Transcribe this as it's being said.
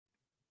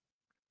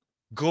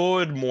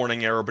Good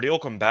morning, everybody.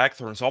 Welcome back.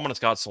 Through installment of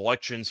Scott's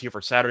selections here for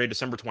Saturday,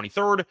 December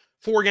 23rd.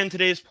 For again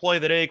today's play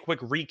of the day, quick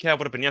recap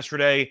what happened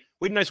yesterday.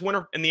 We had a nice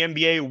winner in the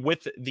NBA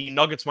with the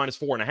Nuggets minus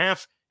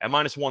 4.5 at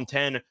minus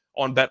 110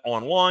 on Bet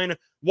Online.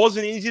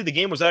 Wasn't easy. The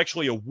game was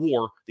actually a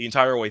war the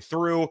entire way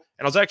through, and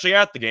I was actually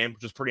at the game,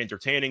 which was pretty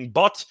entertaining.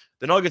 But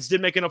the Nuggets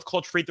did make enough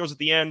clutch free throws at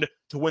the end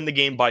to win the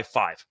game by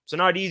 5. So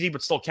not easy,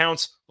 but still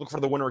counts. Look for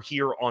the winner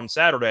here on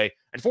Saturday.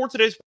 And for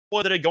today's play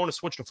of the day, going to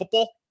switch to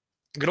football.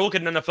 Going to look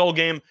at an NFL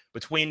game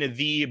between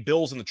the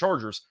Bills and the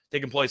Chargers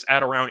taking place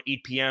at around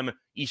 8 p.m.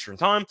 Eastern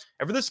Time.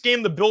 And for this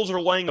game, the Bills are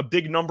laying a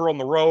big number on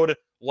the road,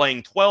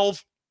 laying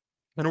 12,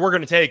 and we're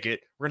going to take it.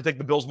 We're going to take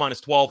the Bills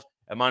minus 12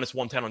 at minus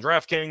 110 on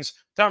DraftKings.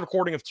 Time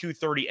recording of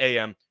 2:30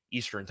 a.m.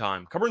 Eastern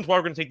Time. Covering why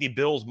we're going to take the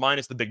Bills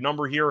minus the big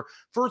number here.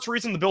 First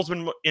reason, the Bills have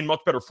been in much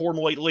better form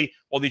lately,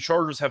 while the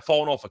Chargers have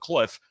fallen off a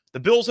cliff. The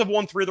Bills have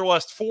won 3 of their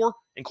last 4,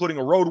 including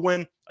a road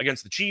win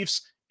against the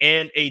Chiefs,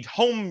 and a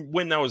home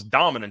win that was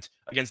dominant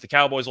against the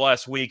Cowboys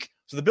last week.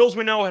 So the Bills,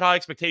 we know, had high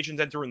expectations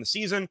entering the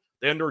season.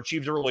 They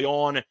underachieved early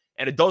on,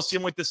 and it does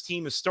seem like this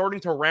team is starting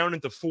to round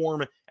into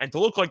form and to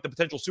look like the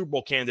potential Super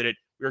Bowl candidate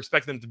we were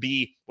expecting them to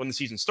be when the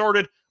season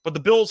started. But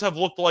the Bills have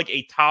looked like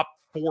a top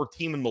 4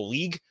 team in the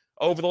league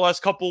over the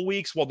last couple of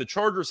weeks, while the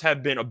Chargers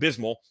have been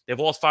abysmal. They've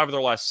lost 5 of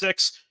their last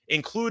 6,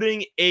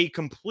 including a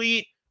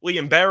completely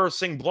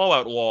embarrassing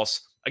blowout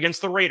loss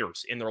against the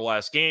Raiders in their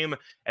last game,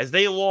 as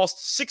they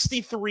lost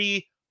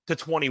 63-21.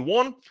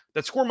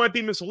 That score might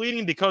be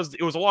misleading because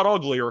it was a lot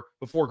uglier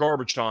before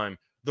garbage time.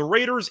 The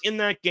Raiders in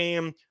that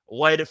game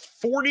led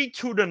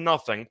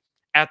 42-0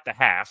 at the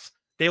half.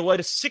 They led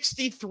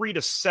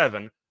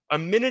 63-7 a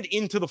minute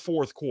into the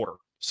fourth quarter.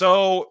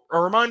 So a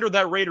reminder,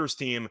 that Raiders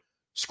team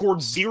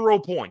scored 0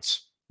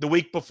 points the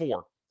week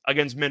before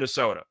against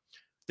Minnesota.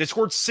 They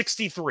scored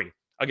 63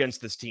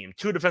 against this team.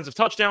 2 defensive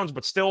touchdowns,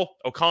 but still,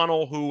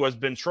 O'Connell, who has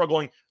been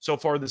struggling so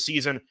far this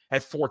season,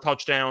 had 4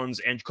 touchdowns,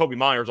 and Kobe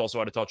Myers also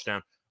had a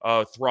touchdown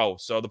throw.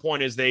 So the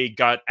point is they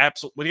got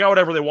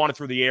whatever they wanted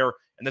through the air,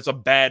 and that's a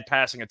bad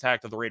passing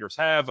attack that the Raiders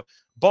have.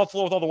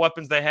 Buffalo, with all the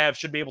weapons they have,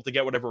 should be able to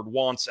get whatever it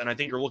wants, and I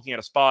think you're looking at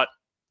a spot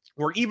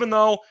where, even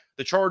though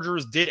the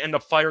Chargers did end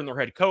up firing their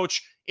head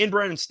coach in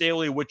Brandon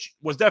Staley, which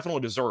was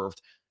definitely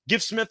deserved,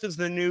 Give Smith is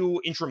the new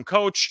interim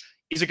coach.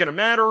 Is it going to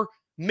matter?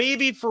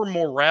 Maybe for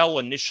morale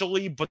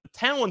initially, but the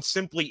talent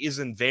simply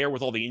isn't there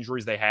with all the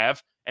injuries they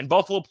have. And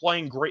Buffalo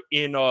playing great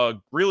in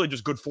really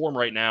just good form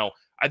right now,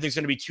 I think it's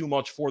going to be too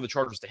much for the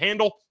Chargers to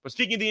handle. But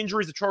speaking of the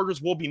injuries, the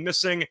Chargers will be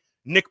missing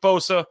Nick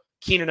Bosa,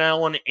 Keenan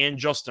Allen, and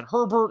Justin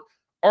Herbert.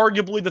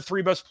 Arguably the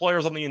 3 best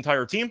players on the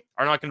entire team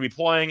are not going to be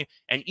playing.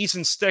 And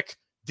Easton Stick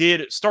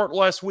did start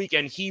last week,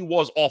 and he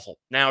was awful.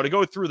 Now, to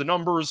go through the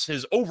numbers,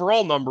 his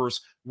overall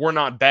numbers were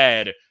not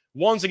bad.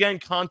 Once again,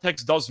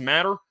 context does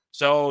matter.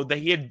 So they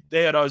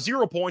had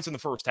 0 points in the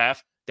first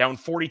half, down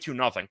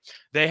 42-0.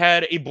 They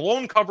had a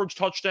blown coverage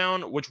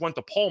touchdown, which went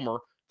to Palmer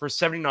for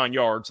 79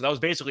 yards. So that was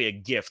basically a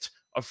gift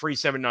of free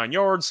 79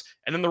 yards.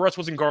 And then the rest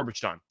was in garbage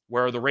time,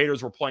 where the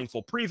Raiders were playing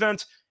full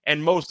prevent,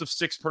 and most of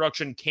Stick's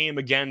production came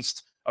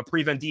against a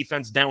prevent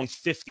defense down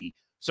 50.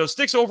 So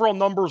Stick's overall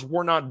numbers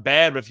were not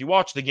bad, but if you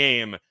watch the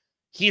game,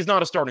 he's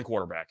not a starting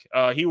quarterback.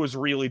 He was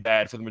really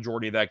bad for the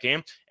majority of that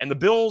game. And the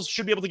Bills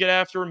should be able to get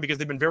after him because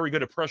they've been very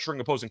good at pressuring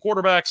opposing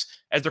quarterbacks,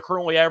 as they're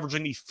currently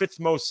averaging the 5th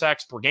most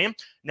sacks per game.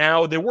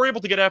 Now, they were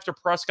able to get after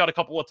Prescott a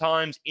couple of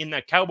times in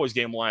that Cowboys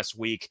game last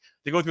week.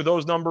 To go through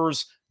those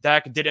numbers,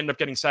 Dak did end up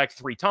getting sacked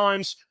 3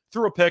 times,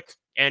 threw a pick,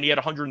 and he had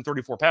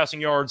 134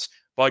 passing yards.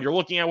 But you're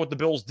looking at what the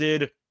Bills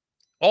did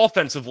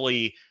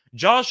offensively.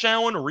 Josh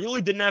Allen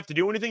really didn't have to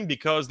do anything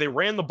because they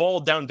ran the ball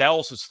down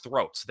Dallas's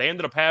throats. They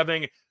ended up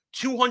having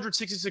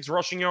 266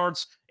 rushing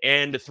yards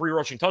and 3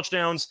 rushing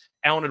touchdowns.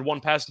 Allen had 1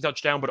 passing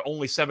touchdown, but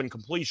only 7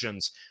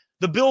 completions.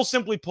 The Bills,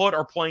 simply put,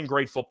 are playing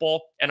great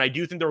football, and I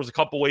do think there was a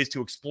couple ways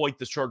to exploit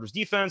this Chargers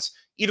defense,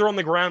 either on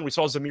the ground, we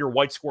saw Zamir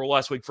White score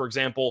last week, for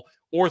example,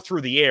 or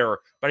through the air.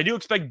 But I do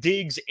expect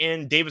Diggs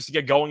and Davis to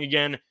get going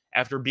again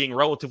after being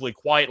relatively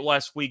quiet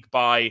last week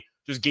by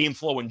just game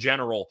flow in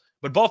general.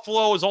 But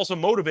Buffalo is also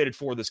motivated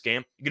for this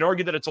game. You can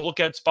argue that it's a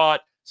look-at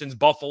spot since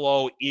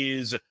Buffalo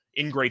is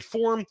in great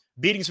form,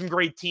 beating some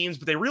great teams,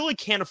 but they really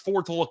can't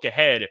afford to look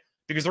ahead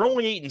because they're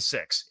only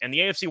 8-6, and the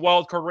AFC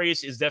wildcard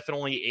race is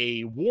definitely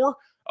a war.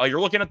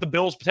 You're looking at the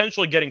Bills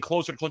potentially getting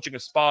closer to clinching a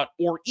spot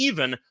or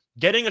even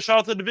getting a shot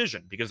at the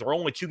division because they're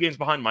only 2 games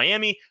behind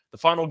Miami. The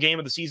final game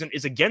of the season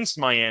is against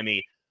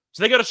Miami,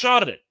 so they got a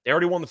shot at it. They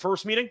already won the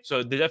first meeting,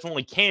 so they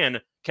definitely can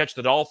catch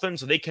the Dolphins,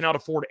 so they cannot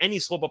afford any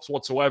slip-ups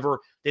whatsoever.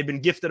 They've been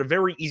gifted a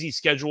very easy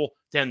schedule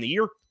to end the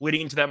year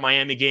leading into that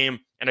Miami game,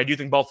 and I do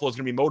think Buffalo is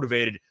going to be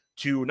motivated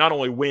to not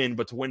only win,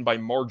 but to win by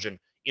margin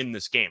in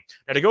this game.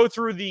 Now, to go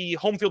through the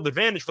home field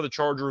advantage for the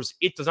Chargers,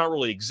 it does not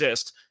really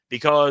exist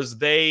because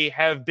they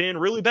have been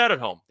really bad at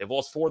home. They've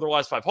lost 4 of their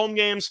last 5 home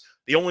games.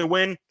 The only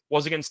win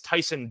was against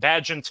Tyson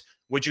Bagent,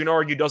 which you can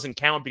argue doesn't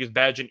count because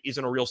Bagent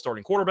isn't a real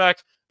starting quarterback.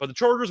 But the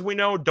Chargers, we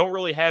know, don't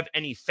really have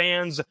any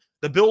fans.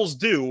 The Bills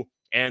do,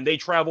 and they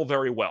travel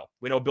very well.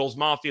 We know Bills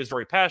Mafia is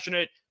very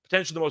passionate,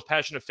 potentially the most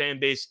passionate fan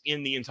base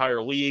in the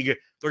entire league.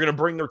 They're going to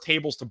bring their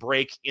tables to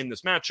break in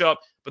this matchup.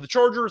 But the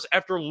Chargers,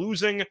 after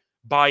losing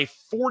by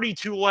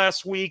 42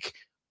 last week,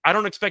 I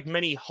don't expect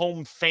many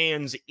home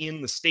fans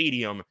in the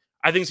stadium.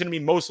 I think it's going to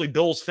be mostly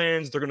Bills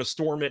fans. They're going to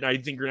storm it, and I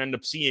think you're going to end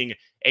up seeing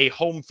a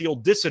home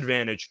field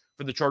disadvantage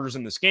for the Chargers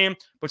in this game.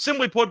 But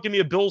simply put, give me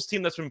a Bills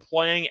team that's been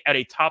playing at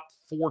a top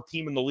 4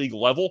 team in the league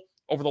level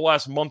over the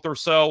last month or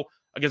so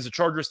against a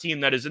Chargers team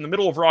that is in the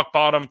middle of rock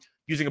bottom,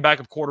 using a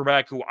backup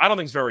quarterback who I don't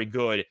think is very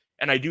good,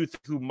 and I do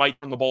think who might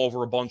turn the ball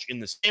over a bunch in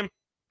this game.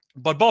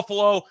 But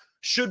Buffalo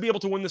should be able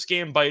to win this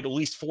game by at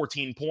least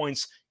 14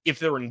 points if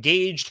they're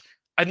engaged.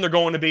 I think they're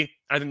going to be.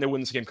 I think they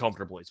win this game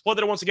comfortably. Split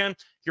that once again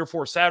here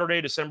for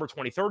Saturday, December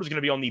 23rd is going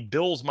to be on the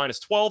Bills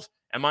 -12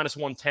 and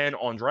 -110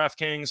 on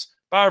DraftKings.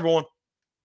 Bye, everyone.